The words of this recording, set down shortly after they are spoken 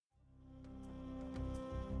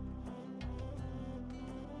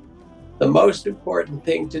The most important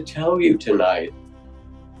thing to tell you tonight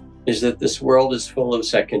is that this world is full of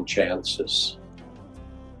second chances.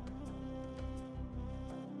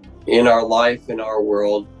 In our life, in our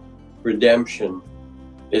world, redemption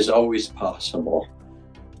is always possible.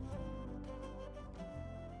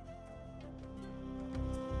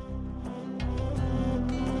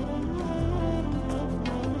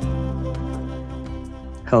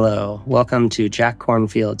 Hello, welcome to Jack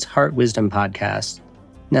Kornfield's Heart Wisdom Podcast,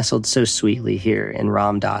 nestled so sweetly here in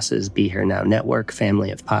Ram Dass's Be Here Now Network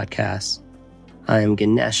family of podcasts. I am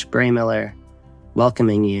Ganesh Braymiller,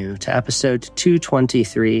 welcoming you to episode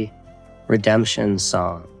 223, Redemption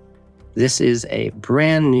Song. This is a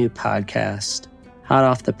brand new podcast, hot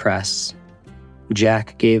off the press.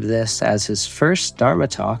 Jack gave this as his first Dharma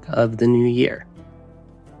talk of the new year.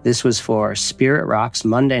 This was for Spirit Rock's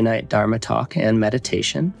Monday night Dharma talk and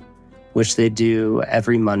meditation, which they do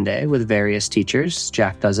every Monday with various teachers.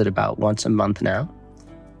 Jack does it about once a month now.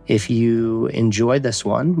 If you enjoyed this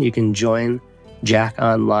one, you can join Jack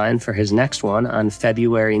online for his next one on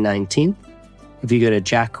February 19th. If you go to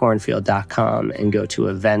jackkornfield.com and go to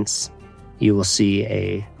events, you will see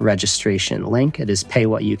a registration link. It is pay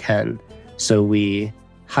what you can. So we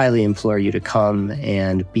highly implore you to come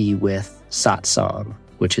and be with satsang,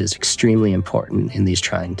 which is extremely important in these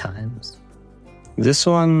trying times. This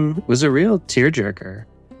one was a real tearjerker.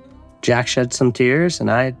 Jack shed some tears,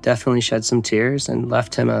 and I definitely shed some tears and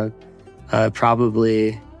left him a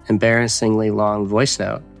probably embarrassingly long voice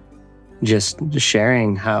note, just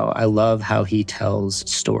sharing how I love how he tells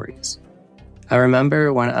stories. I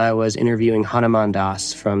remember when I was interviewing Hanuman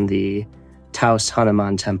Das from the Taos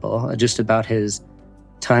Hanuman Temple, just about his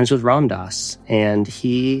times with Ram Dass, and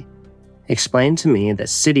he explained to me that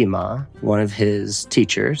Siddhi Ma, one of his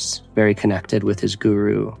teachers, very connected with his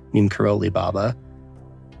guru, Neem Karoli Baba,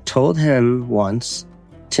 told him once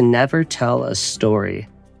to never tell a story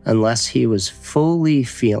unless he was fully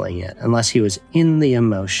feeling it, unless he was in the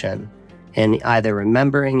emotion and either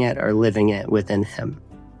remembering it or living it within him.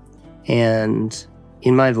 And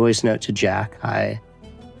in my voice note to Jack, I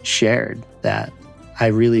shared that I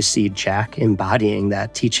really see Jack embodying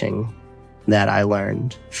that teaching that I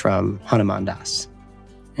learned from Hanuman Das.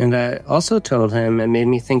 And I also told him, it made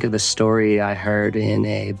me think of a story I heard in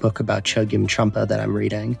a book about Chogyam Trungpa that I'm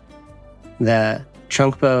reading, that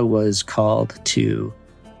Trungpa was called to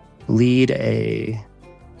lead a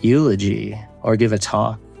eulogy or give a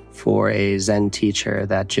talk for a Zen teacher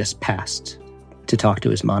that just passed, to talk to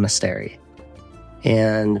his monastery.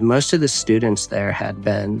 And most of the students there had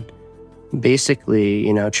been basically,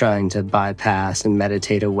 trying to bypass and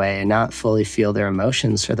meditate away and not fully feel their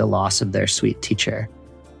emotions for the loss of their sweet teacher.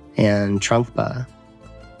 And Trungpa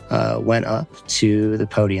went up to the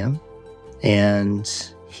podium,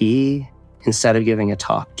 and he, instead of giving a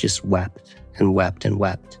talk, just wept and wept and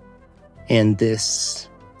wept. And this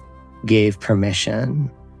gave permission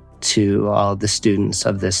to all the students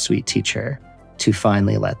of this sweet teacher to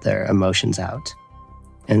finally let their emotions out.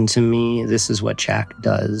 And to me, this is what Jack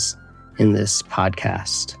does in this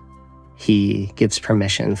podcast. He gives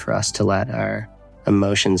permission for us to let our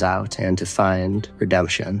emotions out and to find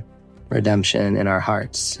redemption in our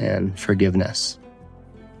hearts and forgiveness.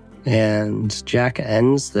 And Jack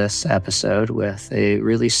ends this episode with a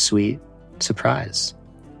really sweet surprise.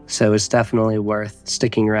 So it's definitely worth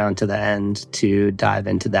sticking around to the end to dive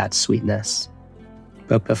into that sweetness.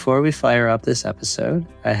 But before we fire up this episode,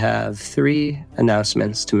 I have 3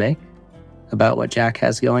 announcements to make about what Jack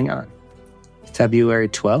has going on. February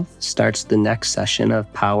 12th starts the next session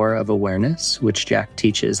of Power of Awareness, which Jack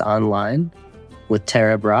teaches online with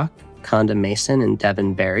Tara Brock, Conda Mason, and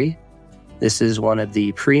Devin Berry. This is one of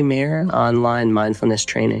the premier online mindfulness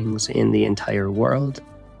trainings in the entire world,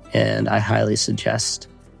 and I highly suggest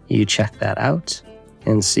you check that out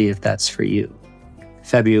and see if that's for you.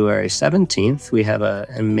 February 17th, we have an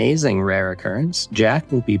amazing rare occurrence. Jack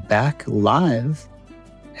will be back live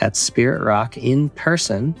at Spirit Rock in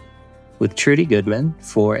person with Trudy Goodman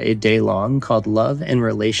for a day long called Love and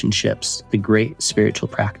Relationships, the Great Spiritual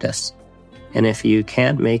Practice. And if you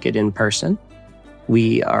can't make it in person,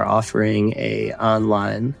 we are offering a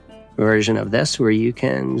online version of this where you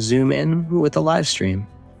can zoom in with a live stream.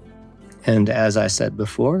 And as I said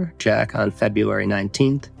before, Jack on February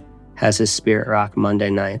 19th has his Spirit Rock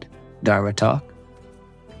Monday night Dharma talk.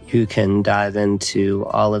 You can dive into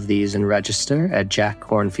all of these and register at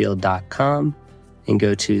jackkornfield.com and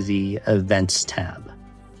go to the events tab.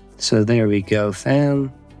 So there we go,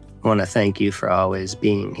 fam. I want to thank you for always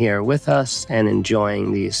being here with us and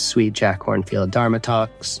enjoying these sweet Jack Kornfield Dharma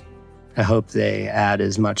talks. I hope they add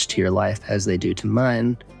as much to your life as they do to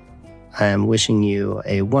mine. I am wishing you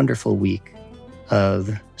a wonderful week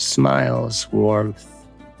of smiles, warmth,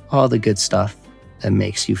 all the good stuff that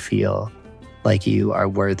makes you feel like you are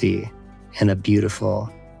worthy and a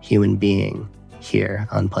beautiful human being here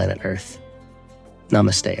on planet Earth.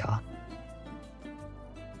 Namaste, y'all.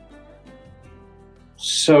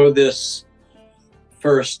 So this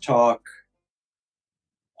first talk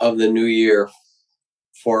of the new year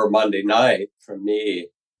for Monday night from me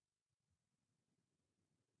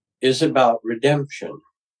is about redemption.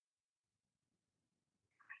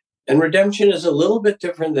 And redemption is a little bit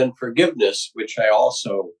different than forgiveness, which I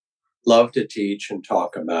also love to teach and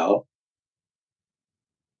talk about.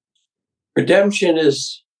 Redemption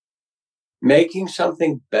is making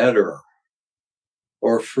something better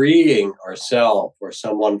or freeing ourselves or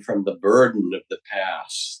someone from the burden of the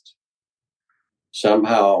past,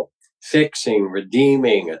 somehow fixing,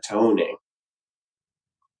 redeeming, atoning.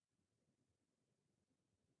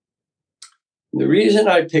 The reason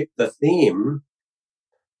I picked the theme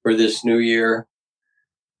for this new year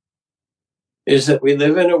is that we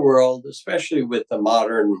live in a world, especially with the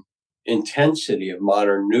modern intensity of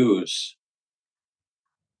modern news,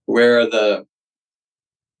 where the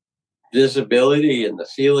visibility and the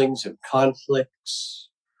feelings of conflicts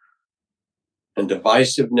and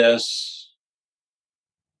divisiveness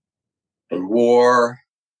and war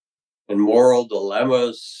and moral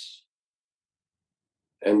dilemmas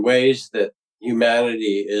and ways that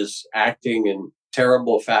humanity is acting in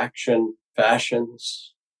terrible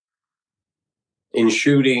fashions, in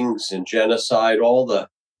shootings and genocide, all the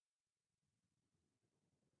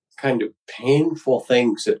kind of painful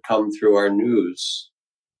things that come through our news.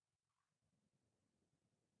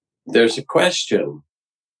 There's a question,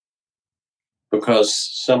 because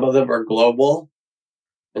some of them are global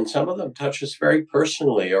and some of them touch us very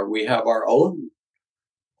personally, or we have our own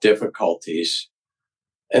difficulties,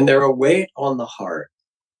 and they're a weight on the heart.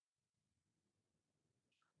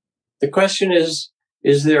 The question is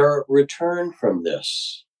there a return from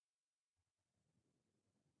this?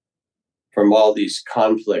 From all these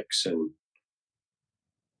conflicts and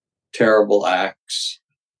terrible acts?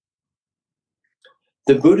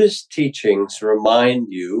 The Buddhist teachings remind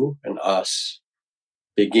you and us,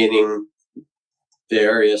 beginning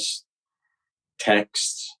various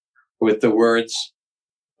texts with the words,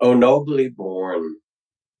 "O nobly born,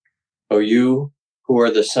 O you who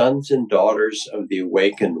are the sons and daughters of the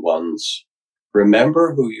awakened ones,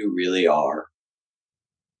 remember who you really are.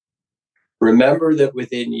 Remember that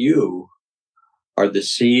within you are the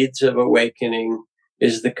seeds of awakening,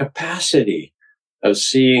 is the capacity of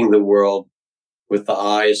seeing the world with the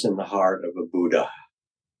eyes and the heart of a Buddha,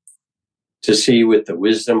 to see with the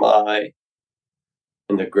wisdom eye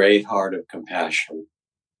and the great heart of compassion."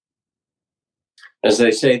 As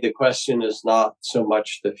they say, the question is not so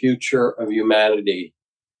much the future of humanity,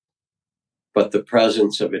 but the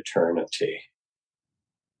presence of eternity.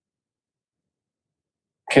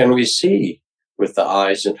 Can we see with the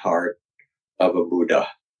eyes and heart of a Buddha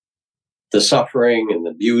the suffering and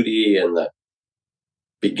the beauty and the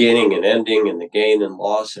beginning and ending and the gain and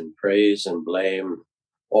loss and praise and blame,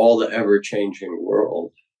 all the ever-changing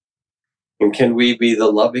world? And can we be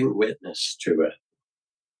the loving witness to it?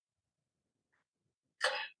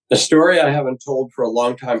 A story I haven't told for a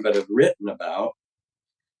long time, but have written about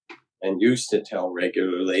and used to tell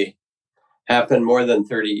regularly, happened more than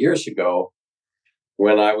 30 years ago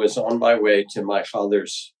when I was on my way to my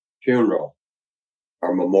father's funeral,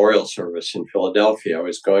 our memorial service in Philadelphia. I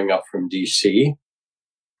was going up from DC.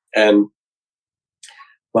 And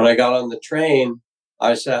when I got on the train,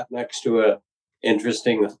 I sat next to an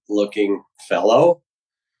interesting looking fellow.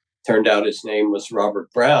 Turned out his name was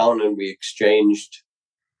Robert Brown, and we exchanged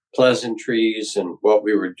pleasantries and what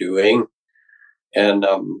we were doing. And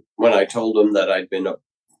when I told him that I'd been a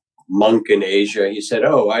monk in Asia, he said,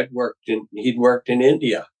 "Oh, he'd worked in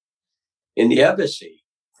India, in the embassy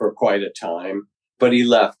for quite a time, but he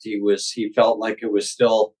left. He felt like it was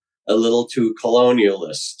still a little too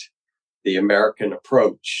colonialist, the American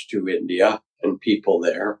approach to India and people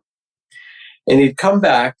there." And he'd come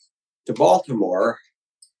back to Baltimore,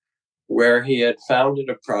 where he had founded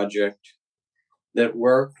a project that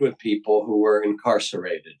worked with people who were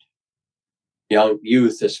incarcerated, young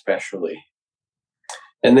youth especially.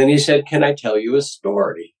 And then he said, "Can I tell you a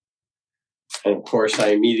story?" And of course, I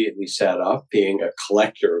immediately sat up, being a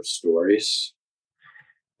collector of stories.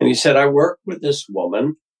 And he said, "I worked with this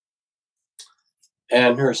woman,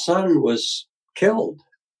 and her son was killed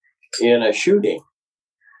in a shooting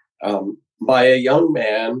by a young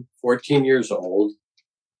man, 14 years old,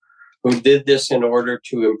 who did this in order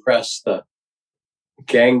to impress the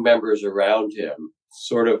gang members around him,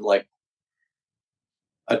 sort of like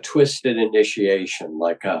a twisted initiation,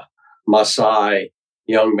 like a Maasai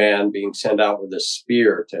young man being sent out with a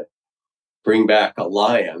spear to bring back a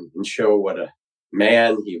lion and show what a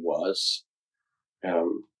man he was.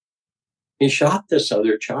 He shot this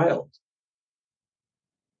other child.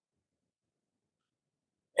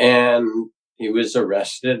 And he was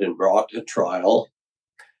arrested and brought to trial.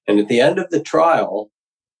 And at the end of the trial,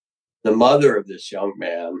 the mother of this young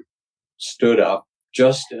man stood up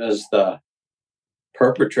just as the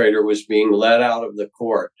perpetrator was being led out of the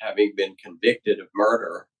court, having been convicted of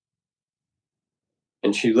murder.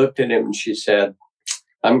 And she looked at him and she said,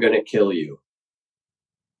 "I'm going to kill you,"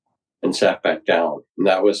 and sat back down. And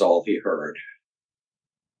that was all he heard.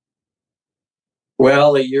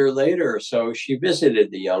 Well, a year later or so, she visited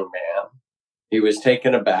the young man. He was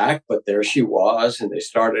taken aback, but there she was, and they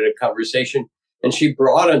started a conversation, and she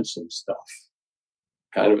brought him some stuff.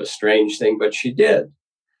 Kind of a strange thing, but she did.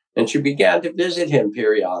 And she began to visit him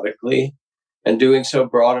periodically, and doing so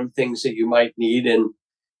brought him things that you might need in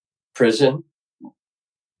prison.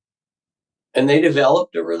 And they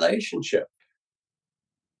developed a relationship.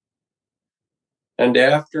 And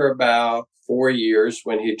after about 4 years,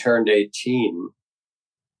 when he turned 18,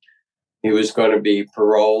 he was going to be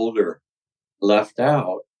paroled or left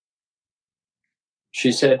out.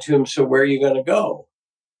 She said to him, "So where are you going to go?"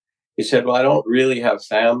 He said, "Well, I don't really have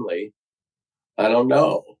family. I don't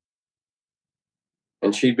know."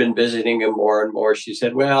 And she'd been visiting him more and more. She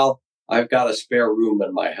said, "Well, I've got a spare room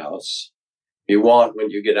in my house. If you want,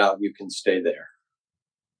 when you get out, you can stay there."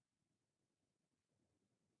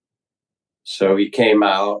 So he came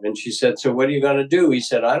out and she said, "So what are you going to do?" He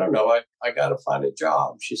said, "I don't know. I got to find a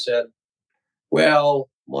job." She said, "Well,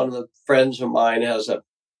 one of the friends of mine has a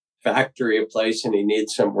factory, a place, and he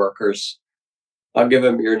needs some workers. I'll give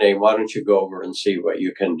him your name. Why don't you go over and see what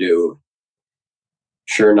you can do?"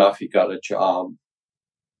 Sure enough, he got a job.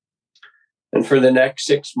 And for the next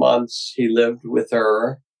 6 months, he lived with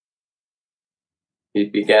her. He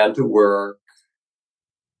began to work.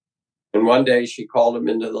 And one day she called him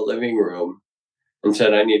into the living room and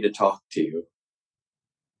said, "I need to talk to you."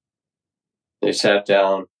 They sat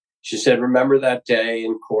down. She said, "Remember that day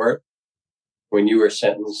in court when you were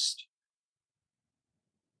sentenced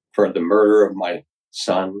for the murder of my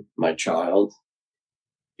son, my child?"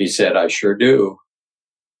 He said, "I sure do."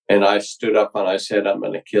 And I stood up and I said, "I'm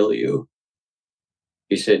going to kill you."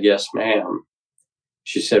 He said, "Yes, ma'am."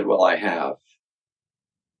 She said, "Well, I have.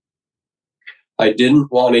 I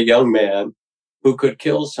didn't want a young man who could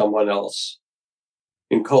kill someone else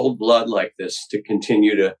in cold blood like this to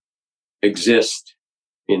continue to exist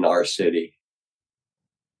in our city.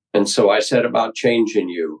 And so I set about changing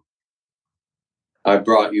you. I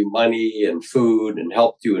brought you money and food and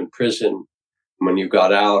helped you in prison. When you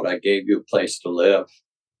got out, I gave you a place to live.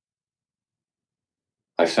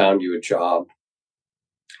 I found you a job.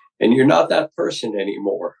 And you're not that person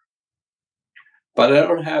anymore. But I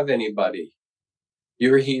don't have anybody.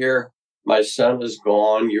 You're here. My son is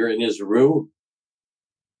gone. You're in his room.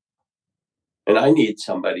 And I need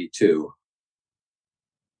somebody too.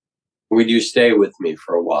 Would you stay with me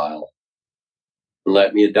for a while? And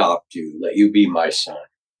let me adopt you. Let you be my son.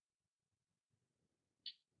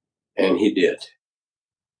 And he did.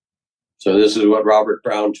 So this is what Robert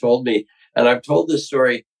Brown told me. And I've told this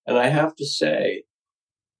story, and I have to say,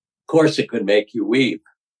 of course, it could make you weep,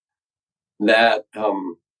 that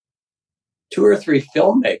 2 or 3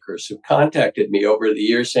 filmmakers have contacted me over the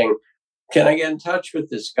years saying, "Can I get in touch with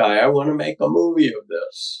this guy? I want to make a movie of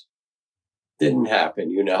this." Didn't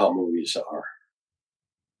happen. You know how movies are.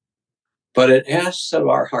 But it asks of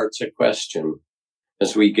our hearts a question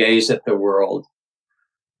as we gaze at the world.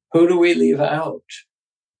 Who do we leave out?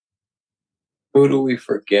 Who do we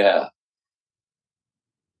forget?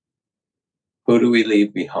 Who do we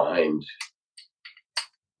leave behind?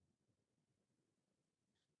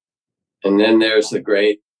 And then there's the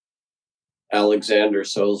great Alexander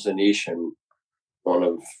Solzhenitsyn, one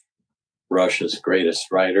of Russia's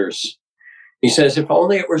greatest writers. He says, if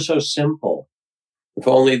only it were so simple. If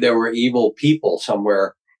only there were evil people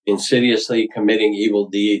somewhere insidiously committing evil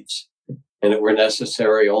deeds, and it were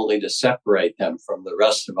necessary only to separate them from the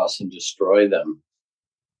rest of us and destroy them.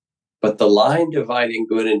 But the line dividing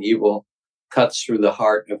good and evil cuts through the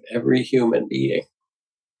heart of every human being.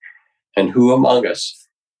 And who among us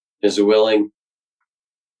is willing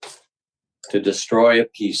to destroy a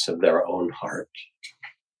piece of their own heart?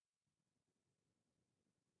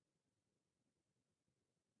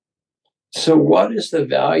 So what is the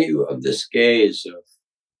value of this gaze of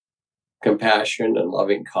compassion and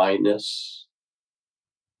loving kindness?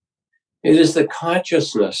 It is the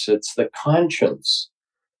consciousness, it's the conscience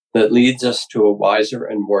that leads us to a wiser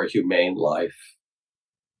and more humane life.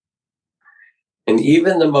 And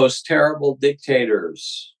even the most terrible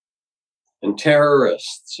dictators and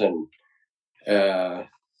terrorists and the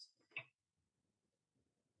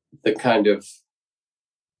kind of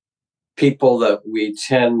people that we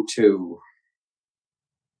tend to,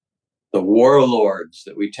 the warlords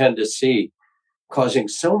that we tend to see causing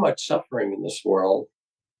so much suffering in this world,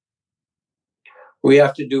 we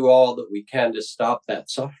have to do all that we can to stop that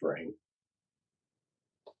suffering.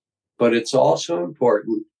 But it's also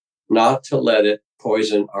important not to let it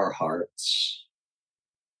poison our hearts,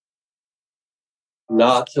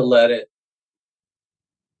 not to let it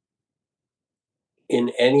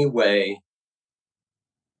in any way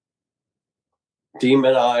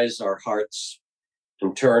demonize our hearts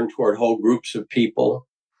and turn toward whole groups of people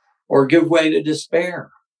or give way to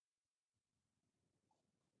despair.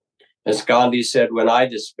 As Gandhi said, when I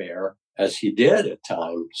despair, as he did at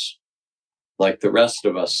times, like the rest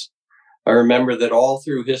of us, I remember that all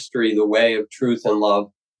through history, the way of truth and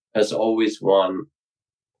love has always won.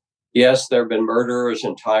 Yes, there have been murderers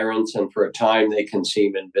and tyrants, and for a time they can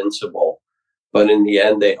seem invincible, but in the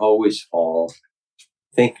end, they always fall.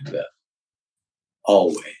 Think of it.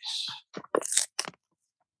 Always.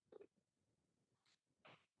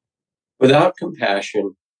 Without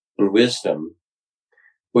compassion and wisdom,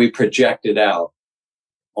 we project it out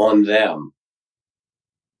on them,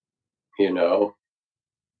 you know?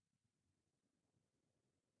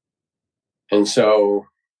 And so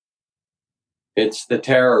it's the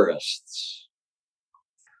terrorists,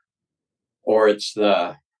 or it's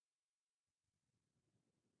the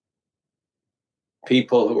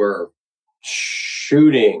people who are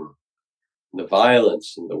shooting the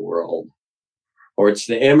violence in the world, or it's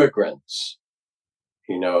the immigrants,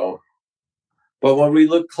 you know. But when we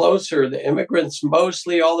look closer, the immigrants,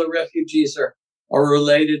 mostly all the refugees are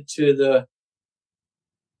related to the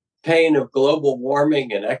pain of global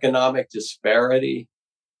warming and economic disparity.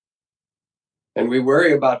 And we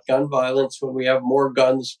worry about gun violence when we have more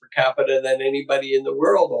guns per capita than anybody in the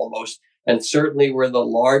world almost. And certainly we're the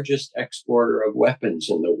largest exporter of weapons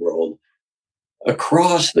in the world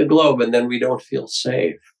across the globe. And then we don't feel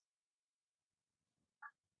safe.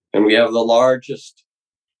 And we have the largest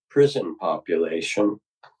prison population.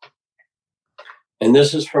 And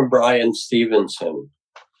this is from Brian Stevenson,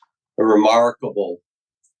 a remarkable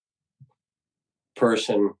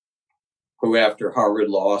person who, after Harvard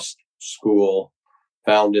Law School,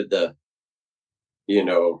 founded the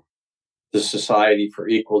Society for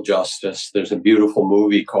Equal Justice. There's a beautiful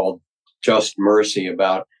movie called Just Mercy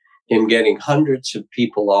about him getting hundreds of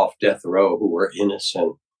people off death row who were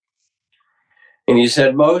innocent. And he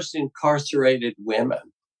said most incarcerated women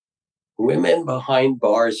behind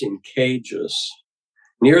bars in cages,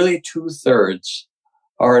 nearly 2/3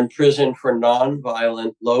 are in prison for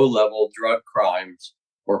nonviolent, low-level drug crimes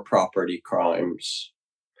or property crimes.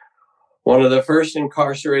 One of the first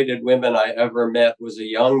incarcerated women I ever met was a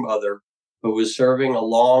young mother who was serving a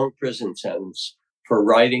long prison sentence for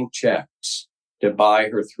writing checks to buy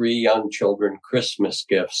her 3 young children Christmas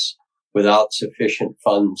gifts without sufficient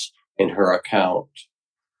funds in her account.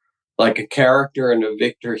 Like a character in a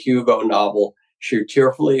Victor Hugo novel, she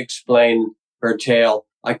tearfully explained her tale.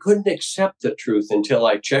 I couldn't accept the truth until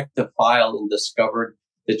I checked the file and discovered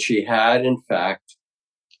that she had, in fact,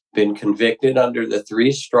 been convicted under the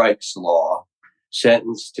 3 strikes law,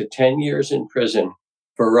 sentenced to 10 years in prison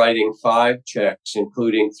for writing 5 checks,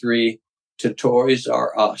 including 3 to Toys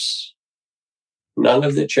R Us. None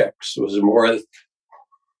of the checks was more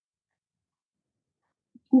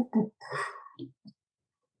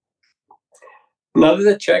None of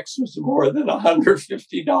the checks was more than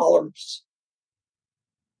 $150.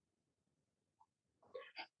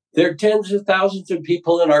 There are tens of thousands of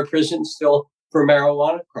people in our prisons still for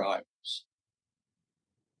marijuana crimes.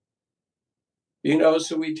 You know,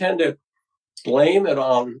 so we tend to blame it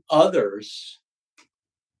on others.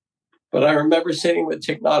 But I remember sitting with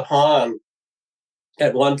Thich Nhat Hanh.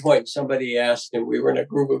 At one point, somebody asked him, we were in a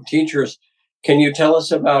group of teachers, can you tell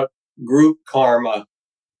us about group karma?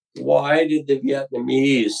 Why did the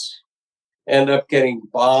Vietnamese end up getting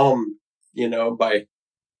bombed, by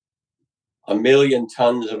 1 million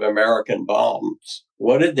tons of American bombs?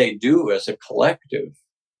 What did they do as a collective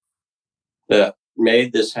that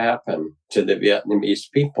made this happen to the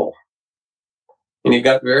Vietnamese people? And he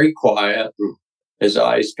got very quiet and his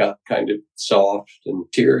eyes got kind of soft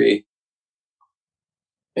and teary.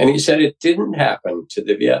 And he said, it didn't happen to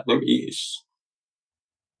the Vietnamese.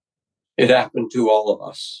 It happened to all of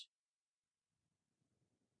us.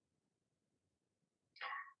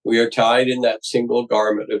 We are tied in that single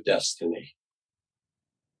garment of destiny.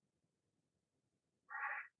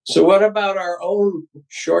 So what about our own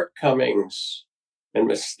shortcomings and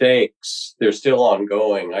mistakes? They're still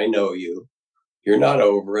ongoing. I know you. You're not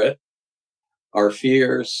over it. Our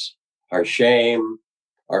fears, our shame,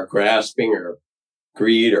 our grasping or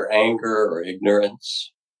greed or anger or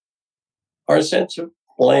ignorance, our sense of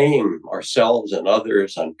blame ourselves and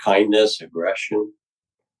others, unkindness, aggression.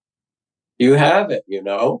 You have it, you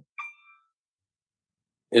know.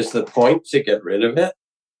 Is the point to get rid of it?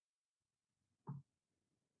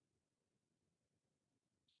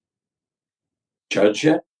 Judge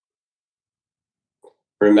it?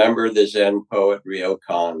 Remember the Zen poet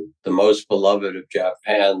Ryokan, the most beloved of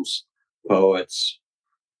Japan's poets,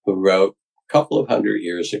 who wrote a couple of 100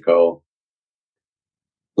 years ago,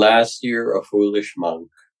 last year a foolish monk,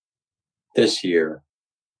 this year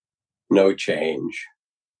no change.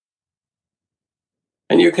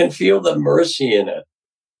 And you can feel the mercy in it.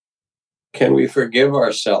 Can we forgive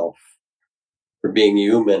ourselves for being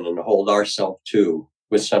human and hold ourselves too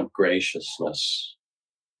with some graciousness?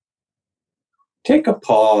 Take a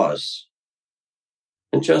pause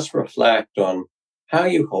and just reflect on how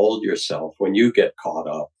you hold yourself when you get caught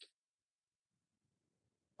up,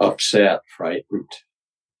 upset, frightened.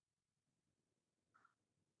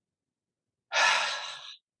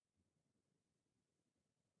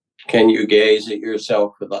 Can you gaze at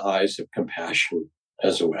yourself with the eyes of compassion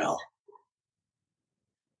as well?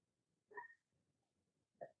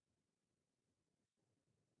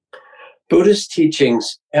 Buddhist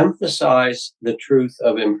teachings emphasize the truth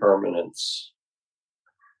of impermanence.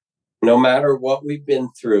 No matter what we've been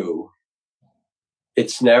through,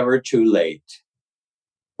 it's never too late.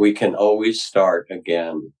 We can always start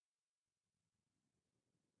again.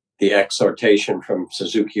 The exhortation from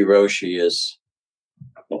Suzuki Roshi is,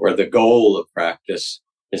 or the goal of practice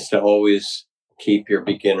is to always keep your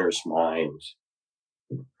beginner's mind.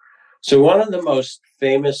 So one of the most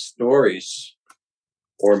famous stories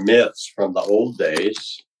or myths from the old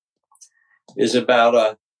days is about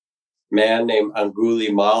a man named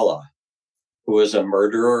Angulimala, who was a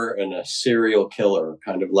murderer and a serial killer,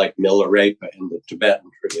 kind of like Milarepa in the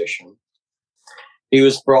Tibetan tradition. He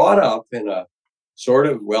was brought up in a sort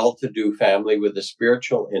of well-to-do family with a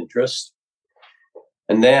spiritual interest.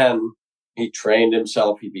 And then he trained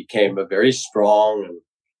himself. He became a very strong and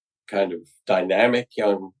kind of dynamic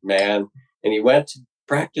young man. And he went to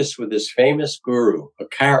practice with this famous guru, a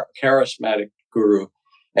charismatic guru,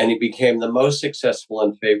 and he became the most successful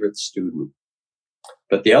and favorite student.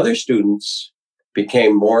 But the other students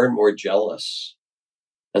became more and more jealous.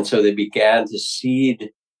 And so they began to seed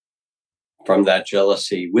from that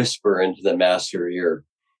jealousy, whisper into the master ear,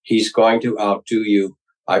 he's going to outdo you.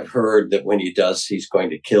 I've heard that when he does, he's going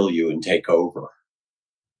to kill you and take over.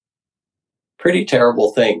 Pretty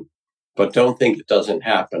terrible thing, but don't think it doesn't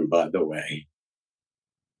happen, by the way.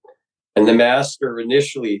 And the master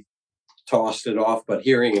initially tossed it off, but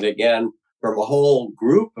hearing it again from a whole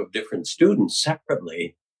group of different students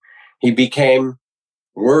separately, he became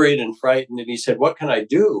worried and frightened. And he said, what can I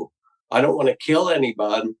do? I don't want to kill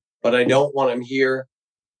anyone, but I don't want him here.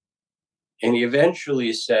 And he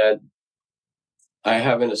eventually said, I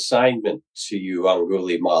have an assignment to you,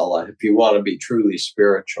 Angulimala. If you want to be truly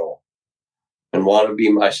spiritual and want to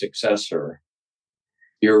be my successor,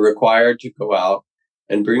 you're required to go out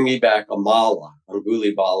and bring me back a mala.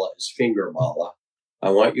 Angulimala is finger mala. I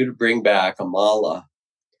want you to bring back a mala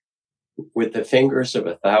with the fingers of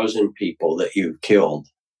 1,000 people that you've killed.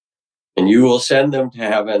 And you will send them to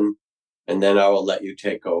heaven, and then I will let you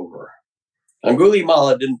take over.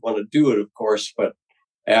 Angulimala didn't want to do it, of course, but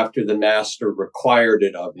after the master required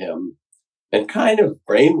it of him and kind of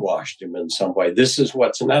brainwashed him in some way, this is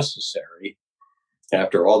what's necessary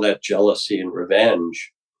after all that jealousy and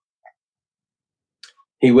revenge,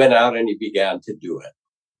 he went out and he began to do it.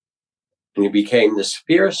 And he became this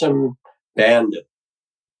fearsome bandit.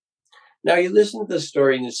 Now you listen to the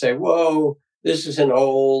story and you say, whoa, this is an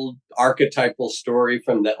old archetypal story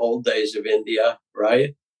from the old days of India,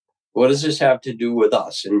 right? What does this have to do with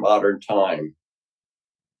us in modern time?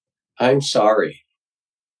 I'm sorry.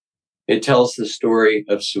 It tells the story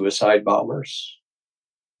of suicide bombers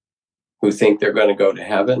who think they're going to go to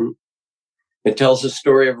heaven. It tells the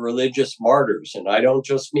story of religious martyrs. And I don't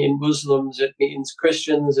just mean Muslims. It means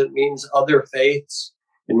Christians. It means other faiths.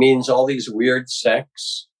 It means all these weird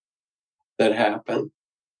sects that happen.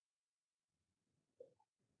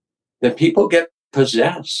 That people get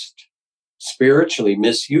possessed, spiritually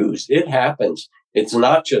misused. It happens. It's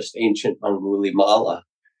not just ancient Angulimala.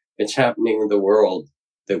 It's happening in the world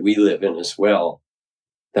that we live in as well.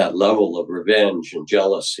 That level of revenge and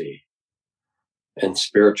jealousy and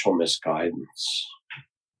spiritual misguidance.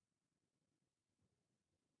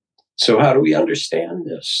 So how do we understand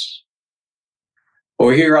this? Well,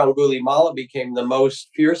 here Angulimala became the most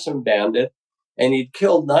fearsome bandit, and he'd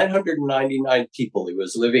killed 999 people. He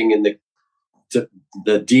was living in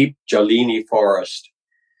the deep Jalini forest.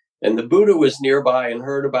 And the Buddha was nearby and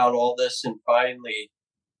heard about all this, and finally,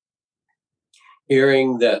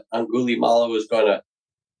 hearing that Angulimala was going to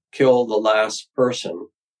kill the last person,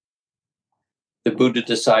 the Buddha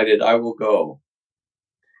decided, I will go.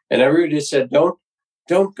 And everybody said, don't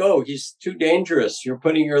go. He's too dangerous. You're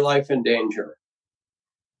putting your life in danger.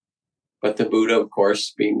 But the Buddha, of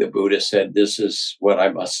course, being the Buddha, said, this is what I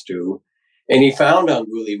must do. And he found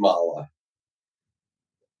Angulimala.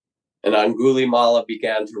 And Angulimala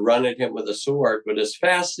began to run at him with a sword. But as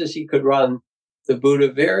fast as he could run, the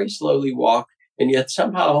Buddha very slowly walked. And yet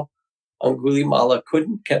somehow Angulimala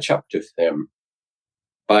couldn't catch up to him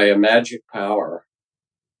by a magic power.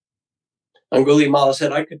 Angulimala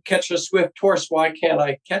said, I could catch a swift horse. Why can't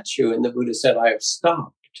I catch you? And the Buddha said, I have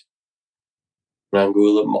stopped. And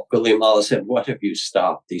Angulimala said, what have you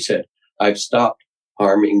stopped? He said, I've stopped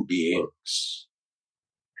harming beings.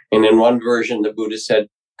 And in one version, the Buddha said,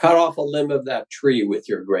 cut off a limb of that tree with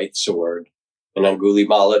your great sword. And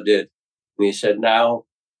Angulimala did. And he said, now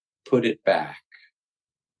put it back.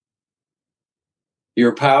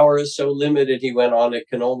 Your power is so limited, he went on, it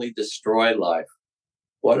can only destroy life.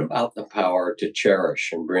 What about the power to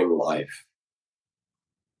cherish and bring life?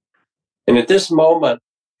 And at this moment,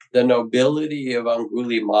 the nobility of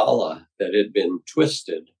Angulimala that had been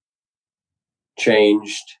twisted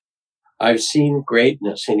changed. I've seen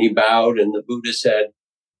greatness. And he bowed, and the Buddha said,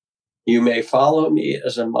 you may follow me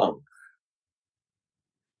as a monk.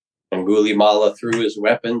 Angulimala threw his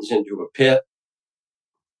weapons into a pit.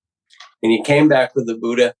 And he came back with the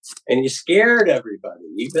Buddha, and he scared everybody,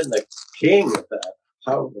 even the king of that.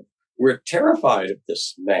 How we're terrified of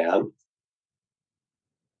this man.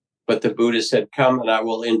 But the Buddha said, come and I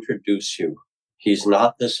will introduce you. He's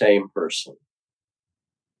not the same person.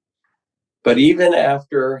 But even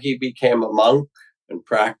after he became a monk and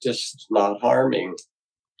practiced not harming,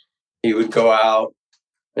 he would go out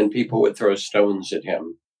and people would throw stones at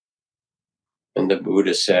him. And the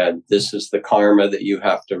Buddha said, this is the karma that you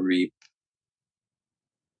have to reap.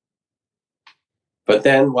 But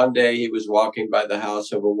then one day he was walking by the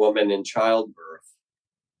house of a woman in childbirth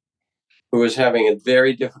who was having a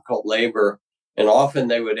very difficult labor. And often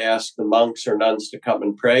they would ask the monks or nuns to come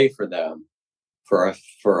and pray for them for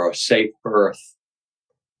a safe birth.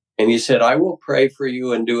 And he said, I will pray for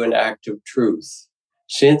you and do an act of truth.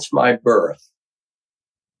 Since my birth,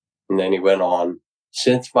 and then he went on,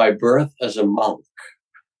 since my birth as a monk,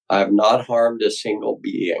 I have not harmed a single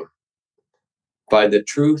being. By the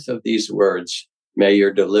truth of these words, may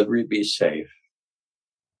your delivery be safe.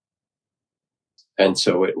 And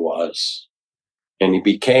so it was. And he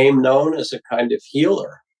became known as a kind of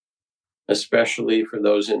healer, especially for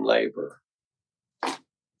those in labor.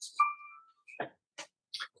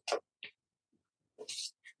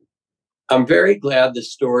 I'm very glad the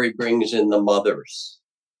story brings in the mothers,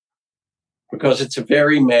 because it's a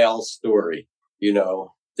very male story,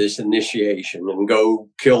 this initiation and go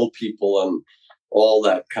kill people and all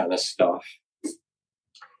that kind of stuff.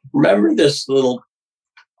 Remember this little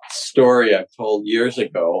story I told years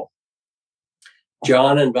ago?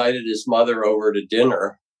 John invited his mother over to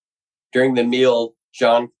dinner. During the meal,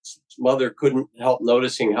 John's mother couldn't help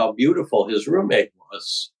noticing how beautiful his roommate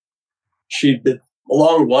was. She'd been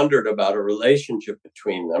long wondered about a relationship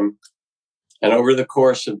between them. And over the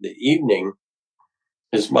course of the evening,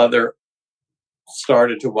 his mother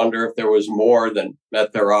started to wonder if there was more than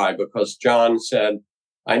met their eye, because John said,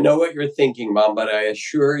 I know what you're thinking, Mom, but I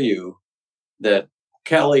assure you that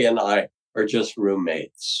Kelly and I are just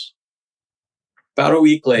roommates. About a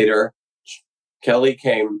week later, Kelly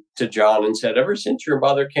came to John and said, ever since your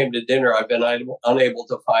mother came to dinner, I've been unable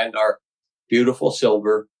to find our beautiful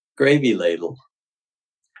silver gravy ladle.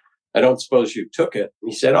 I don't suppose you took it.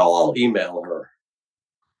 He said, oh, I'll email her.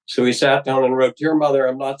 So he sat down and wrote, Dear Mother,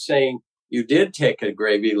 I'm not saying you did take a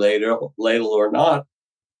gravy ladle or not,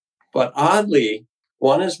 but oddly,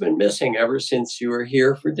 one has been missing ever since you were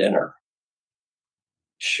here for dinner.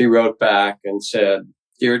 She wrote back and said,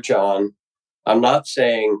 Dear John, I'm not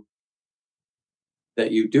saying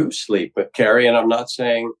that you do sleep with Carrie, and I'm not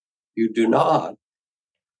saying you do not.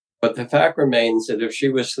 But the fact remains that if she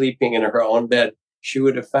was sleeping in her own bed, she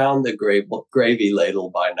would have found the gravy ladle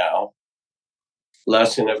by now.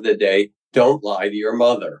 Lesson of the day, don't lie to your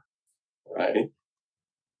mother, right?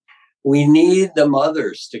 We need the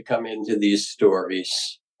mothers to come into these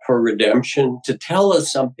stories for redemption, to tell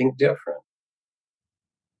us something different.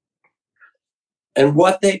 And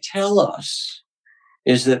what they tell us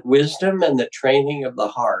is that wisdom and the training of the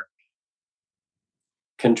heart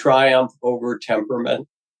can triumph over temperament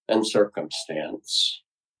and circumstance.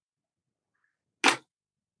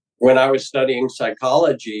 When I was studying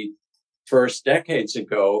psychology first decades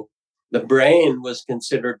ago, the brain was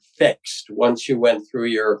considered fixed once you went through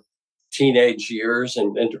your teenage years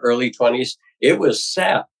and into early 20s. It was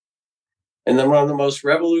set. And then one of the most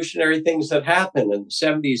revolutionary things that happened in the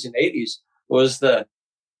 70s and 80s was the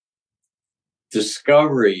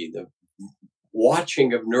discovery, the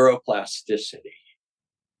watching of neuroplasticity.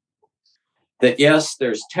 That yes,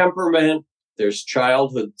 there's temperament, there's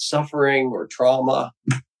childhood suffering or trauma,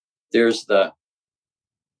 there's the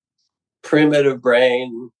primitive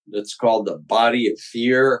brain that's called the body of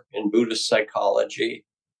fear in Buddhist psychology.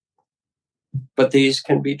 But these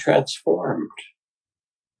can be transformed.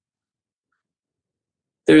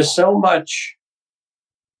 There's so much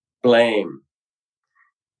blame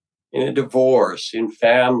in a divorce, in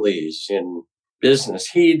families, in business.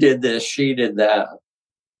 He did this, she did that.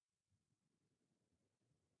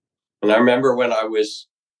 And I remember when I was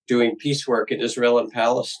doing peace work in Israel and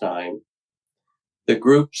Palestine, the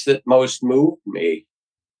groups that most moved me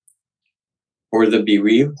were the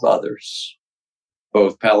bereaved mothers,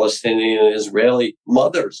 both Palestinian and Israeli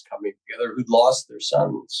mothers coming together who'd lost their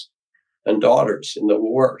sons and daughters in the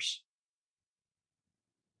wars,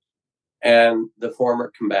 and the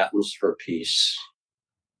former combatants for peace.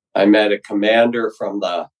 I met a commander from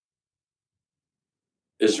the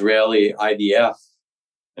Israeli IDF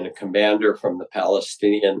and a commander from the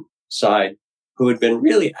Palestinian side who had been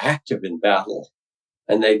really active in battle.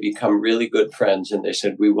 And they'd become really good friends. And they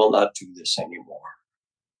said, we will not do this anymore.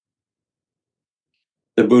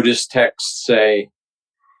 The Buddhist texts say,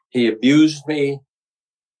 he abused me,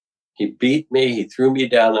 he beat me, he threw me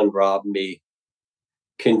down and robbed me.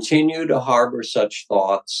 Continue to harbor such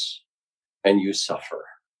thoughts and you suffer.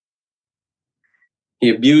 He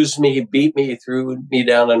abused me, he beat me, he threw me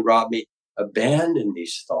down and robbed me. Abandon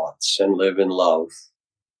these thoughts and live in love.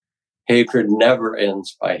 Hatred never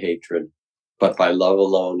ends by hatred, but by love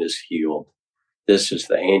alone is healed. This is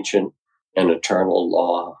the ancient and eternal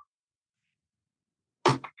law.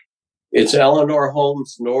 It's Eleanor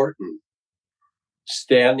Holmes Norton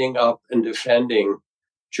standing up and defending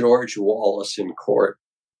George Wallace in court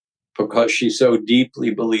because she so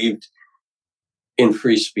deeply believed in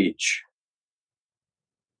free speech.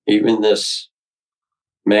 Even this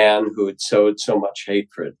man who had sowed so much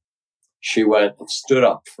hatred, she went and stood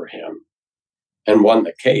up for him and won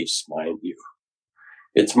the case, mind you.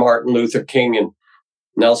 It's Martin Luther King and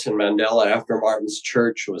Nelson Mandela after Martin's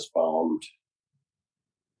church was bombed.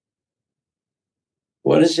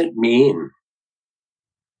 What does it mean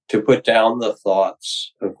to put down the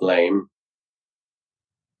thoughts of blame,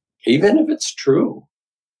 even if it's true,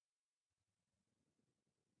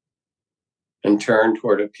 and turn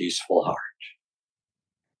toward a peaceful heart?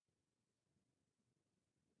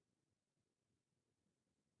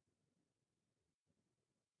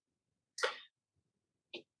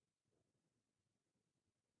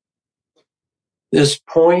 This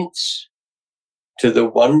points to the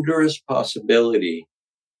wondrous possibility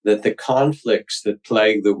that the conflicts that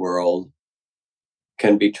plague the world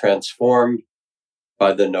can be transformed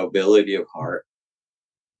by the nobility of heart.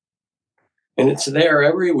 And it's there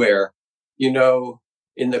everywhere. You know,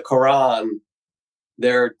 in the Quran,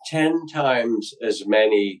 there are 10 times as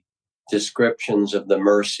many descriptions of the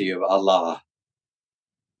mercy of Allah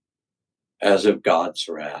as of God's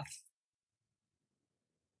wrath.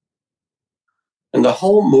 And the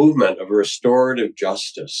whole movement of restorative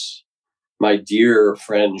justice, my dear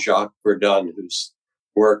friend Jacques Verdun, who's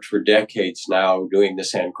worked for decades now doing the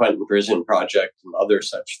San Quentin Prison Project and other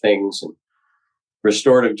such things, and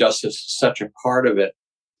restorative justice is such a part of it.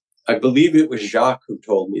 I believe it was Jacques who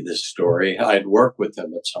told me this story. I'd worked with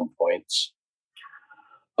him at some points,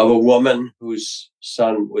 of a woman whose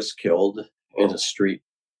son was killed in a street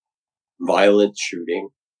violent shooting.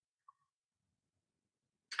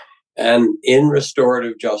 And in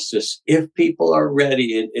restorative justice, if people are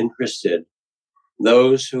ready and interested,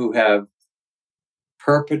 those who have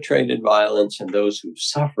perpetrated violence and those who've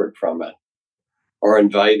suffered from it are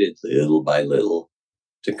invited little by little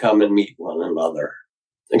to come and meet one another.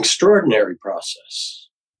 Extraordinary process.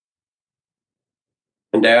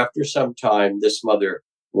 And after some time, this mother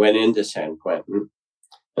went into San Quentin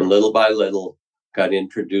and little by little got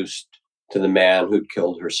introduced to the man who'd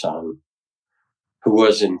killed her son, who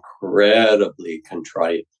was incredibly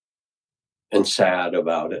contrite and sad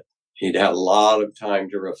about it. He'd had a lot of time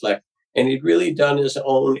to reflect, and he'd really done his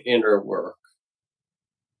own inner work.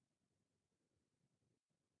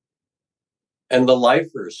 And the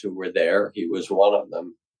lifers who were there, he was one of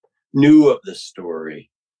them, knew of the story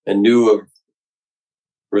and knew of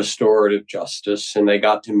restorative justice. And they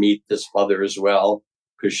got to meet this mother as well,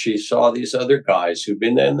 because she saw these other guys who'd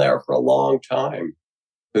been in there for a long time,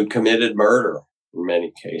 who'd committed murder in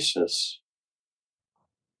many cases.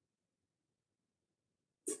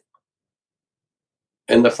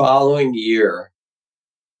 And the following year,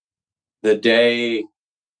 the day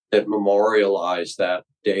that memorialized that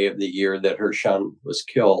day of the year that her son was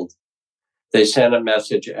killed, they sent a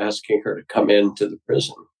message asking her to come into the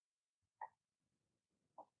prison.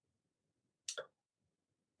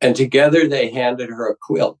 And together they handed her a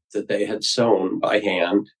quilt that they had sewn by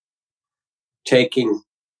hand,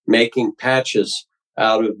 making patches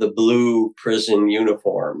out of the blue prison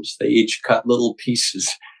uniforms. They each cut little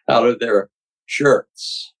pieces out of their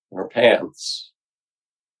shirts or pants,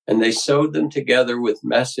 and they sewed them together with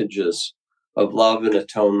messages of love and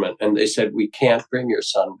atonement. And they said, "We can't bring your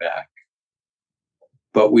son back,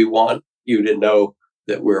 but we want you to know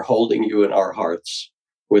that we're holding you in our hearts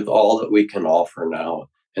with all that we can offer now."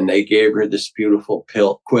 And they gave her this beautiful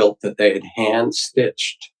quilt that they had hand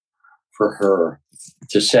stitched for her,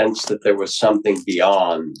 to sense that there was something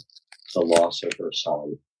beyond the loss of her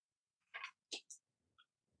son.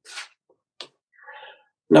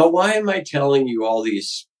 Now, why am I telling you all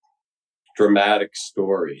these dramatic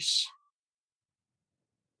stories?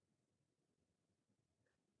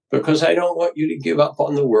 Because I don't want you to give up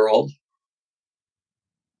on the world.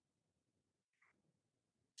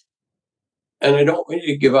 And I don't want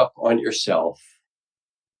you to give up on yourself.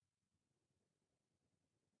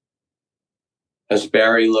 As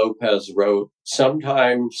Barry Lopez wrote,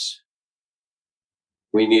 sometimes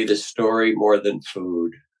we need a story more than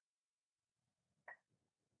food.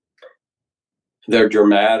 They're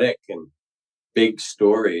dramatic and big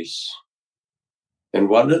stories. And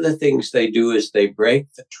one of the things they do is they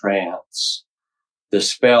break the trance, the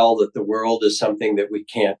spell that the world is something that we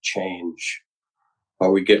can't change,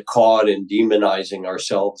 or we get caught in demonizing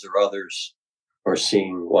ourselves or others, or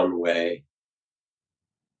seeing one way.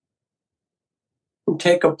 And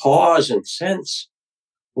take a pause and sense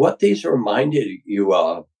what these reminded you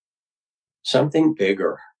of, something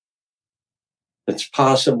bigger that's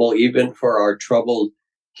possible even for our troubled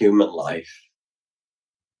human life.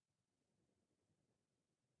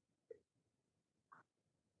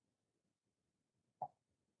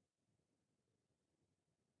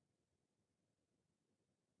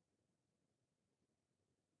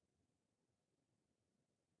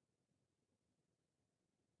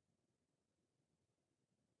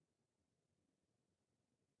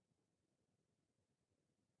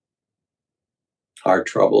 Our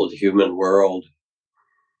troubled human world.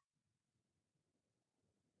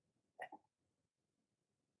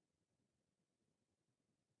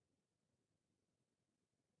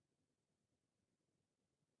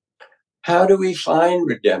 How do we find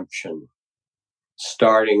redemption?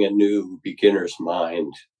 Starting a new beginner's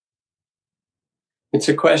mind. It's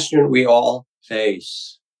a question we all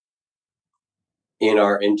face in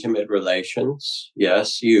our intimate relations.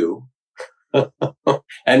 Yes, you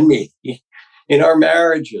and me, in our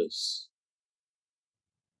marriages,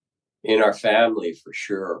 in our family for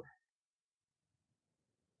sure,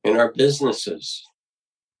 in our businesses,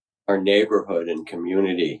 our neighborhood and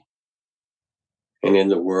community, and in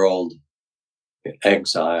the world,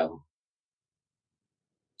 exile.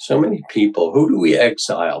 So many people. Who do we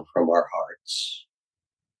exile from our hearts?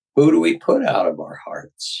 Who do we put out of our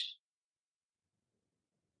hearts?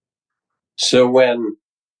 So when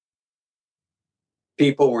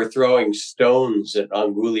people were throwing stones at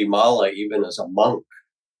Angulimala, even as a monk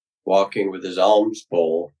walking with his alms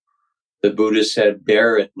bowl, the Buddha said,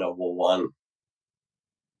 "Bear it, noble one.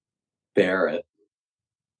 Bear it."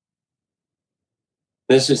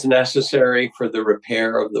 This is necessary for the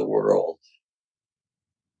repair of the world.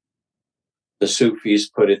 The Sufis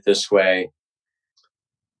put it this way: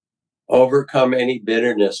 overcome any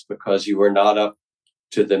bitterness because you were not up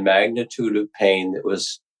to the magnitude of pain that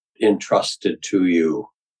was entrusted to you.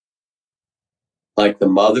 Like the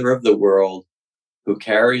mother of the world who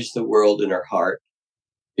carries the world in her heart,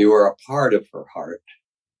 you are a part of her heart,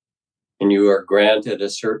 and you are granted a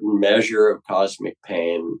certain measure of cosmic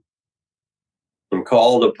pain and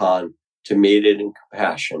called upon to meet it in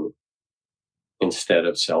compassion instead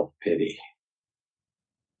of self-pity.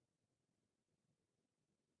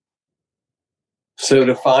 So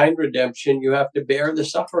to find redemption, you have to bear the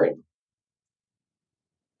suffering,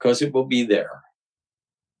 because it will be there.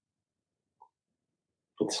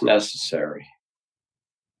 It's necessary.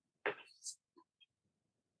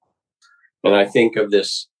 And I think of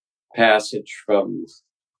this passage from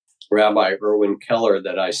Rabbi Irwin Keller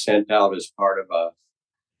that I sent out as part of a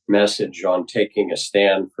message on taking a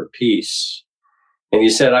stand for peace. And he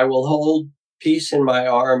said, I will hold peace in my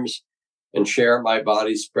arms and share my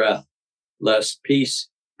body's breath, lest peace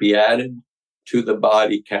be added to the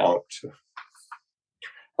body count.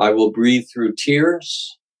 I will breathe through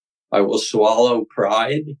tears. I will swallow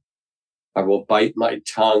pride. I will bite my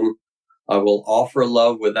tongue. I will offer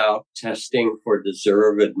love without testing for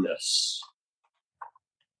deservedness.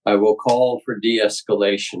 I will call for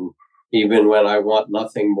de-escalation even when I want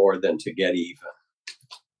nothing more than to get even.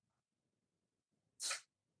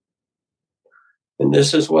 And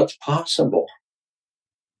this is what's possible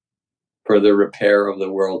for the repair of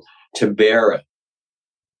the world, to bear it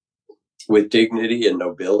with dignity and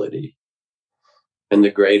nobility and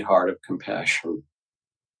the great heart of compassion.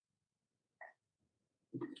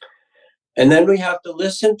 And then we have to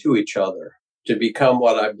listen to each other to become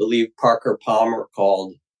what I believe Parker Palmer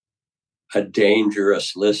called a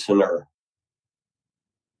dangerous listener.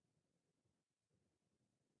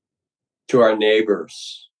 To our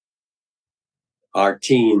neighbors, our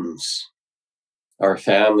teens, our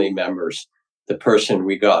family members, the person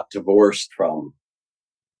we got divorced from.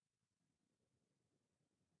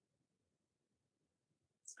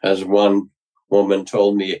 As one woman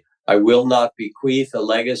told me, I will not bequeath a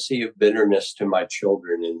legacy of bitterness to my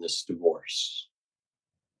children in this divorce.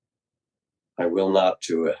 I will not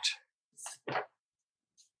do it.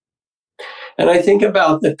 And I think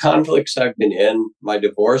about the conflicts I've been in. My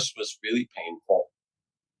divorce was really painful.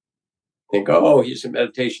 Think, oh, he's a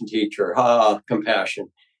meditation teacher.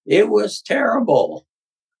 Compassion. It was terrible.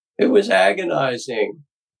 It was agonizing.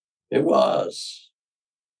 It was,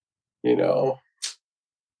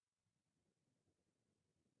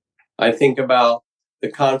 I think about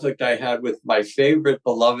the conflict I had with my favorite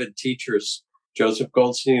beloved teachers, Joseph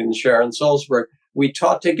Goldstein and Sharon Salzberg. We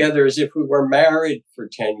taught together as if we were married for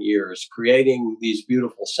 10 years, creating these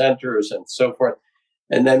beautiful centers and so forth.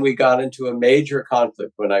 And then we got into a major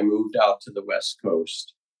conflict when I moved out to the West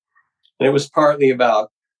Coast. And it was partly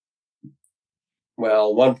about,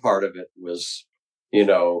 one part of it was,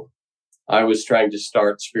 I was trying to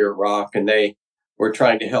start Spirit Rock and they were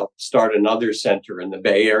trying to help start another center in the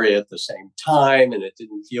Bay Area at the same time. And it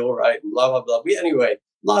didn't feel right and blah, blah, blah. Anyway,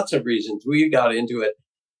 lots of reasons. We got into it.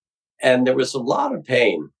 And there was a lot of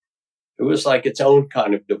pain. It was like its own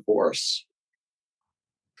kind of divorce.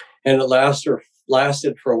 And it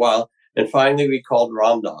lasted for a while. And finally, we called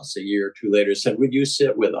Ram Dass a year or two later, said, would you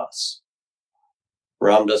sit with us?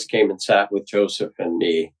 Ram Dass came and sat with Joseph and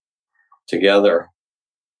me together.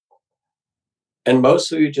 And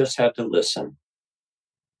mostly we just had to listen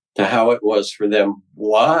to how it was for them.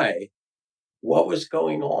 Why? What was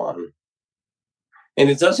going on? And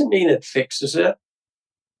it doesn't mean it fixes it.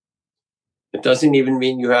 It doesn't even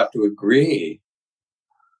mean you have to agree.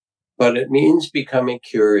 But it means becoming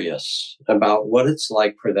curious about what it's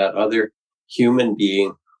like for that other human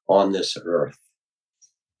being on this earth.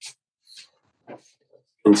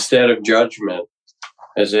 Instead of judgment,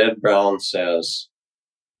 as Ed Brown says,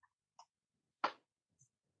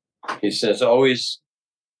 he says, always,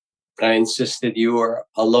 I insisted you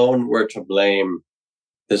alone were to blame.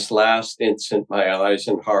 This last instant, my eyes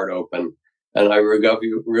and heart open, and I regard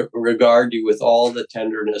you with all the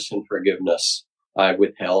tenderness and forgiveness I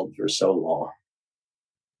withheld for so long.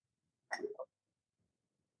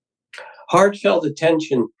 Heartfelt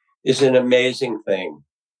attention is an amazing thing.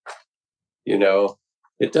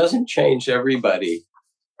 It doesn't change everybody,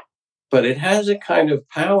 but it has a kind of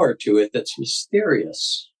power to it that's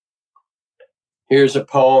mysterious. Here's a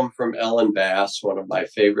poem from Ellen Bass, one of my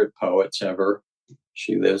favorite poets ever.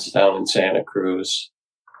 She lives down in Santa Cruz.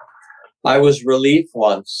 I was relief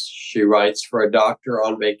once, she writes, for a doctor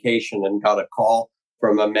on vacation and got a call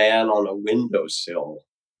from a man on a windowsill.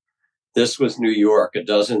 This was New York, a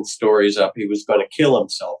dozen stories up. He was going to kill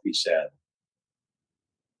himself, he said.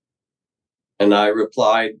 And I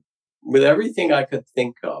replied with everything I could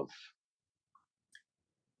think of.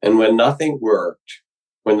 And when nothing worked,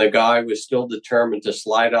 when the guy was still determined to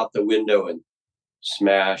slide out the window and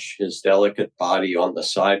smash his delicate body on the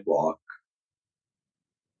sidewalk,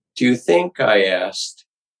 do you think, I asked,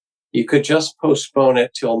 you could just postpone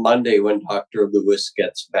it till Monday when Dr. Lewis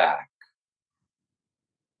gets back?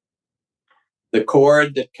 The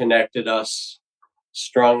cord that connected us,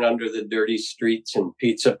 strung under the dirty streets and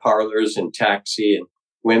pizza parlors and taxi and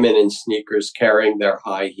women in sneakers carrying their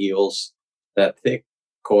high heels, that thick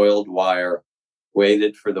coiled wire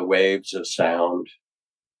waited for the waves of sound.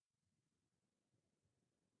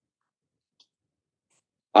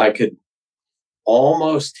 I could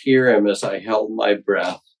almost hear him as I held my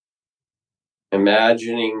breath.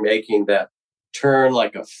 imagining making that turn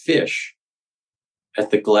like a fish at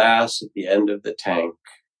the glass at the end of the tank.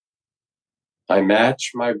 I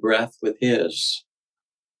matched my breath with his.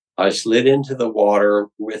 I slid into the water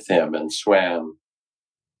with him and swam.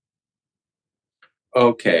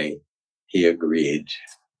 Okay, he agreed.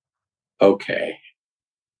 Okay.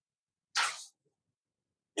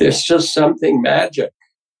 There's just something magic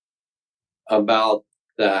about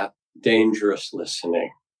that dangerous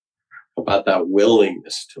listening, about that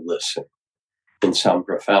willingness to listen in some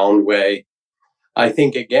profound way. I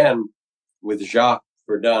think, again, with Jacques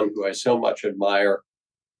Verdun, who I so much admire,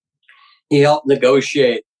 he helped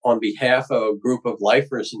negotiate on behalf of a group of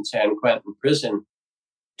lifers in San Quentin prison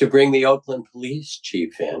to bring the Oakland police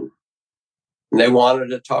chief in. And they wanted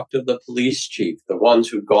to talk to the police chief, the ones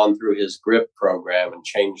who'd gone through his GRIP program and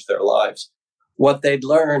changed their lives, what they'd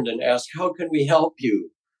learned, and ask, how can we help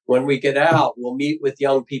you? When we get out, we'll meet with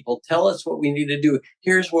young people. Tell us what we need to do.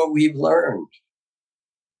 Here's what we've learned.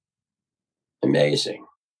 Amazing.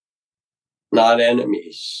 Not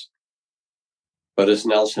enemies. But as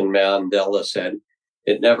Nelson Mandela said,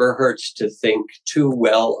 it never hurts to think too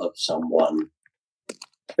well of someone.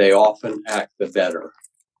 They often act the better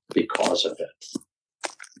because of it.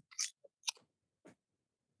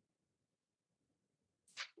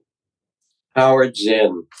 Howard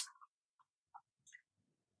Zinn.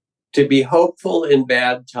 To be hopeful in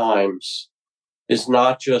bad times is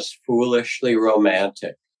not just foolishly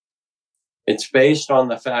romantic. It's based on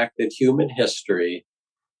the fact that human history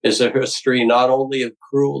is a history not only of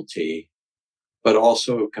cruelty, but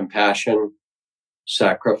also of compassion,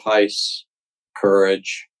 sacrifice,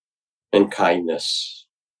 courage, and kindness.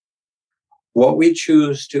 What we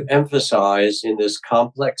choose to emphasize in this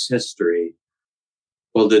complex history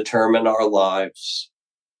will determine our lives.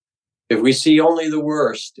 If we see only the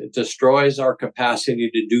worst, it destroys our capacity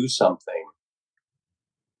to do something.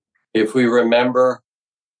 If we remember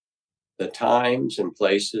the times and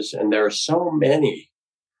places, and there are so many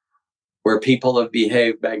where people have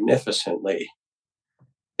behaved magnificently,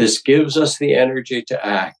 this gives us the energy to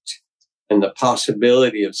act and the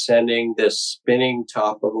possibility of sending this spinning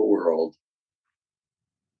top of a world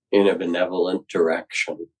in a benevolent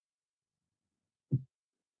direction.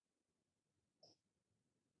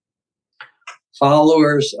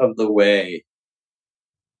 Followers of the way.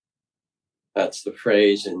 That's the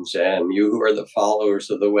phrase in Zen. You who are the followers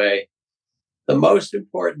of the way. The most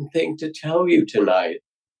important thing to tell you tonight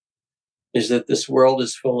is that this world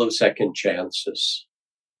is full of second chances.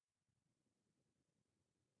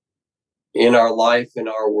 In our life, in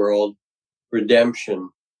our world, redemption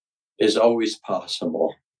is always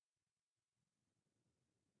possible.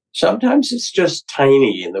 Sometimes it's just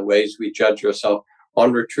tiny in the ways we judge ourselves.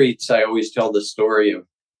 On retreats, I always tell the story of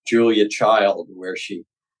Julia Child, where she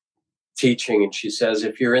teaching and she says,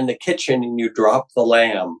 if you're in the kitchen and you drop the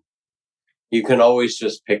lamb, you can always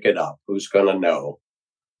just pick it up. Who's going to know,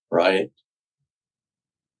 right?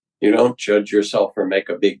 You don't judge yourself or make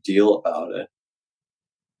a big deal about it.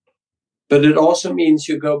 But it also means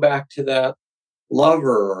you go back to that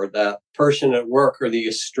lover or that person at work or the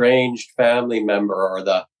estranged family member or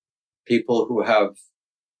the people who have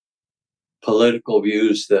political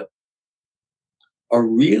views that are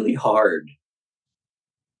really hard.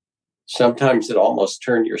 Sometimes it almost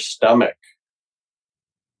turns your stomach.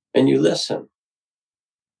 And you listen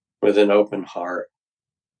with an open heart.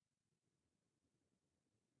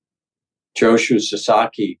 Joshu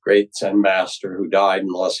Sasaki, great Zen master who died in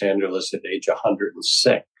Los Angeles at age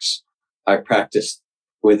 106. I practiced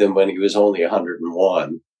with him when he was only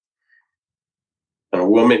 101. And a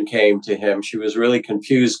woman came to him. She was really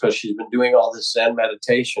confused because she's been doing all this Zen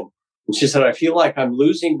meditation. And she said, I feel like I'm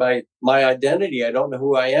losing my identity. I don't know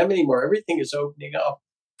who I am anymore. Everything is opening up.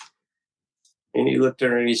 And he looked at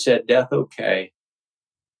her and he said, death, okay.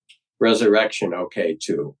 Resurrection, okay,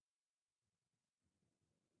 too.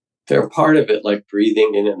 They're part of it, like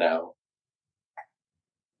breathing in and out.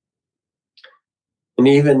 And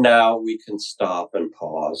even now, we can stop and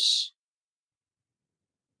pause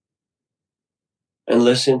and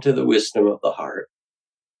listen to the wisdom of the heart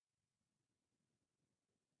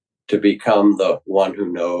to become the one who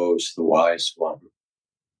knows, the wise one.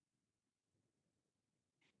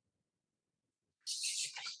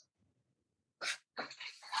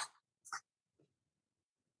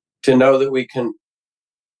 To know that we can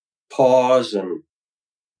pause and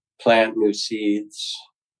plant new seeds.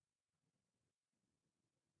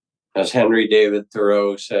 As Henry David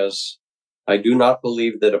Thoreau says, I do not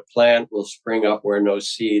believe that a plant will spring up where no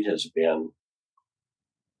seed has been,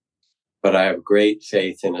 but I have great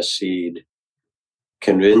faith in a seed.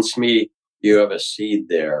 Convince me you have a seed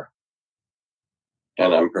there,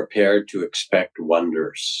 and I'm prepared to expect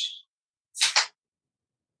wonders.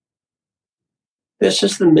 This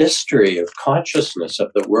is the mystery of consciousness,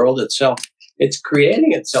 of the world itself. It's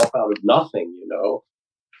creating itself out of nothing, you know.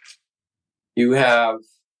 You have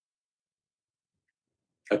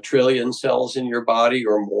 1 trillion cells in your body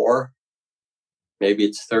or more. Maybe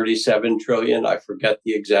it's 37 trillion. I forget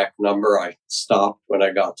the exact number. I stopped when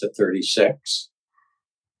I got to 36.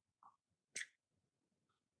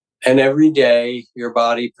 And every day, your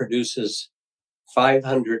body produces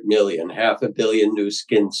 500 million, 500 million new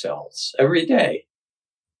skin cells every day,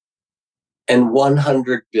 and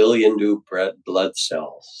 100 billion new red blood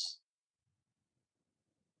cells.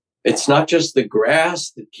 It's not just the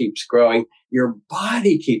grass that keeps growing. Your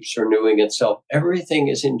body keeps renewing itself. Everything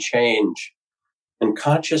is in change. And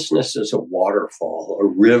consciousness is a waterfall, a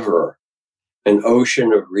river, an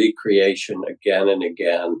ocean of recreation again and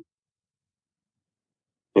again,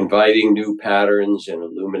 inviting new patterns and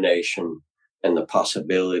illumination and the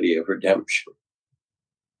possibility of redemption.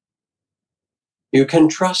 You can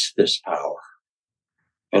trust this power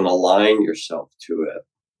and align yourself to it.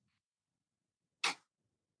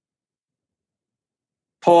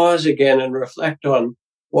 Pause again and reflect on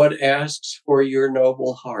what asks for your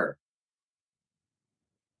noble heart.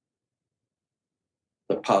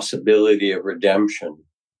 The possibility of redemption.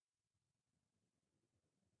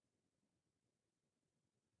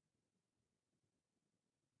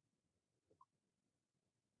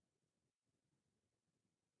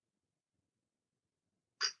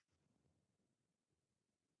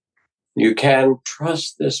 You can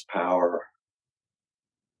trust this power.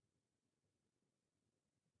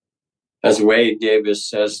 As Wade Davis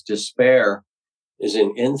says, despair is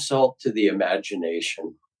an insult to the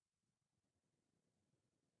imagination.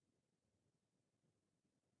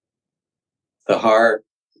 The heart,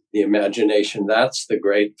 the imagination, that's the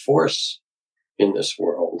great force in this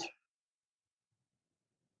world.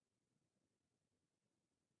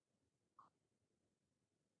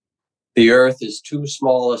 The earth is too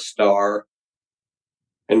small a star,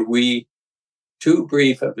 and we too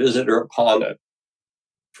brief a visitor upon it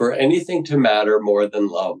for anything to matter more than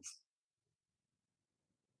love.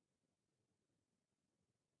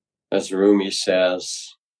 As Rumi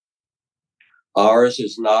says, ours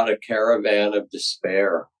is not a caravan of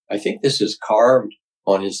despair. I think this is carved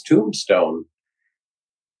on his tombstone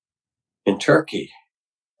in Turkey.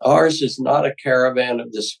 Ours is not a caravan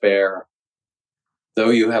of despair. Though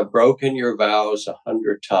you have broken your vows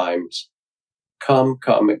 100 times, come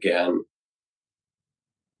again.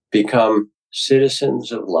 Become citizens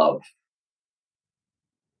of love.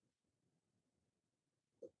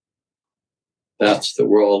 That's the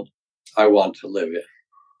world I want to live in.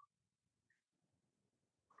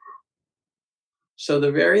 So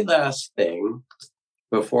the very last thing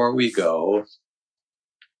before we go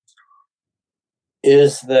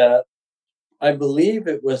is that I believe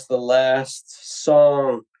it was the last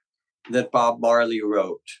song that Bob Marley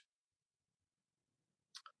wrote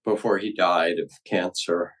before he died of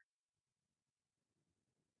cancer.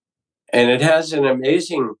 And it has an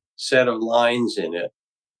amazing set of lines in it.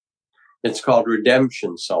 It's called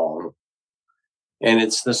Redemption Song. And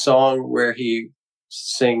it's the song where he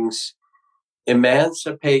sings,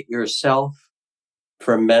 emancipate yourself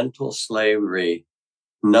from mental slavery.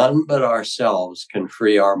 None but ourselves can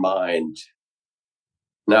free our mind.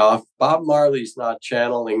 Now, if Bob Marley's not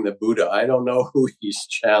channeling the Buddha, I don't know who he's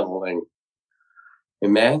channeling.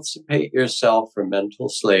 Emancipate yourself from mental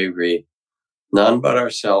slavery. None but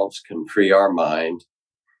ourselves can free our mind.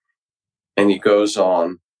 And he goes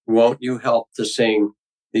on, won't you help to sing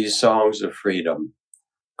these songs of freedom?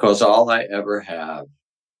 'Cause all I ever have,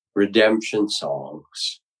 redemption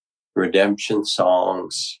songs, redemption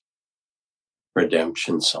songs,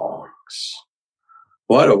 redemption songs.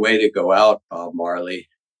 What a way to go out, Bob Marley.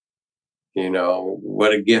 You know,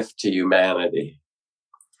 what a gift to humanity.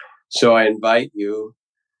 So I invite you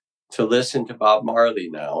to listen to Bob Marley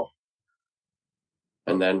now,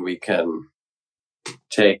 and then we can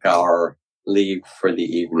take our leave for the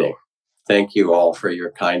evening. Thank you all for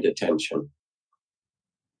your kind attention.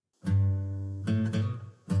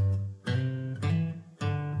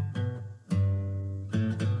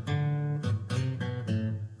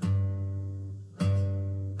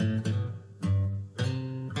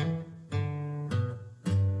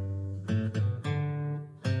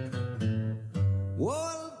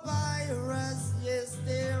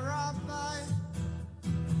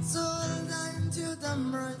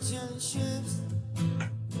 Merchant ships,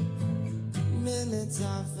 minutes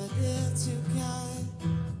of a day to guide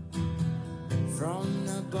from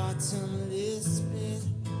the bottomless pit,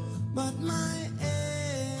 but my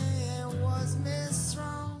aim was misread.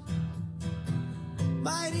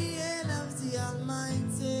 By the hand of the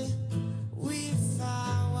Almighty, we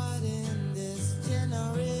forward in this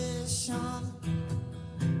generation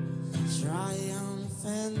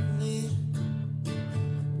triumphantly.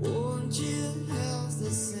 Won't you help the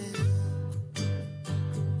sin?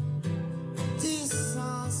 These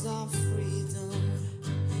songs of freedom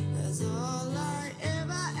is all I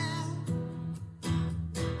ever am.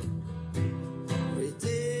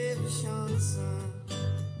 Redemption song,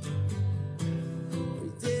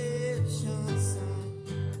 redemption song.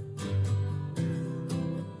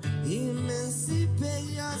 Emancipate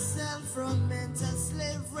yourself from mental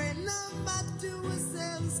slavery. Number two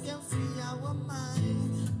ourselves can free our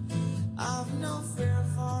mind. I've no fear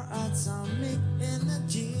for atomic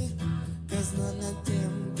energy, 'cause none of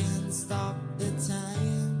them can stop the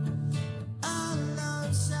time.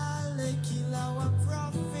 Allah shall kill our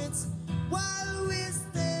prophets while we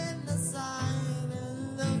stand aside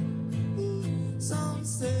and look. Some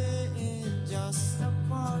say it's just a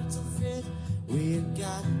part of it. We've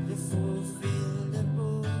got to fulfill the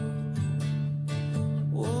book.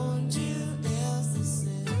 Won't you else to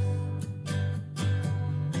say?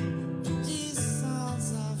 These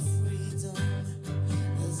songs of freedom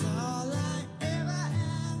is all I ever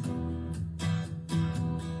am.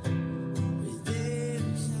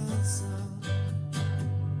 Redemption song,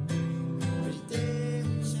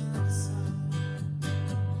 redemption song,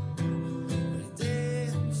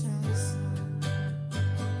 redemption song.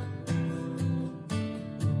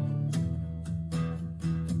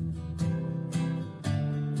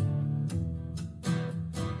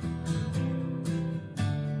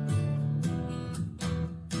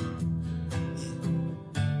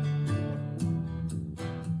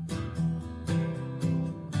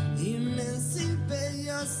 Emancipate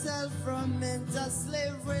yourself from mental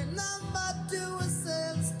slavery. Number two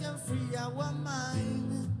ourselves can free our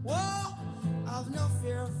mind. Whoa, I've no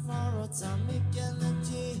fear for atomic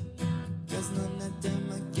energy, 'cause none of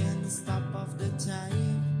them can stop off the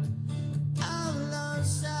time. Allah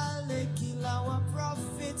shall kill our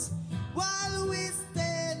prophets while we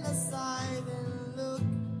stand aside and look.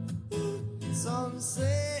 Some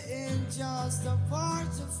say it's just a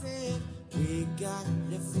part of it. We got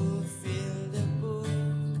to fulfill the book.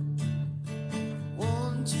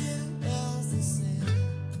 Won't you else to say?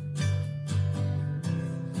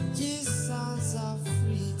 These songs of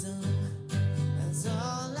freedom is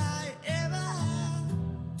all I ever had.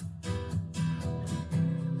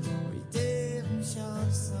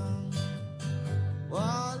 Redemption song,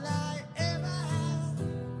 all I ever had.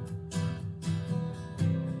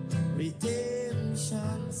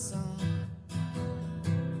 Redemption song,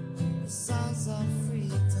 songs of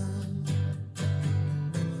freedom,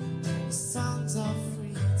 songs of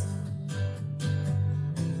freedom.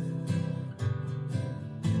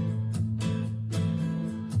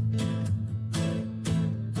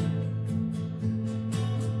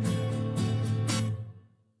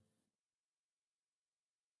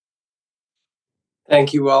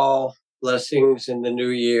 Thank you all. Blessings in the new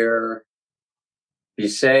year. Be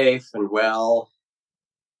safe and well.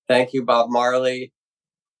 Thank you, Bob Marley,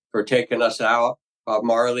 for taking us out. Bob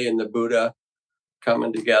Marley and the Buddha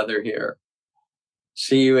coming together here.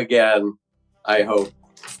 See you again, I hope.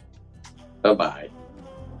 Bye-bye.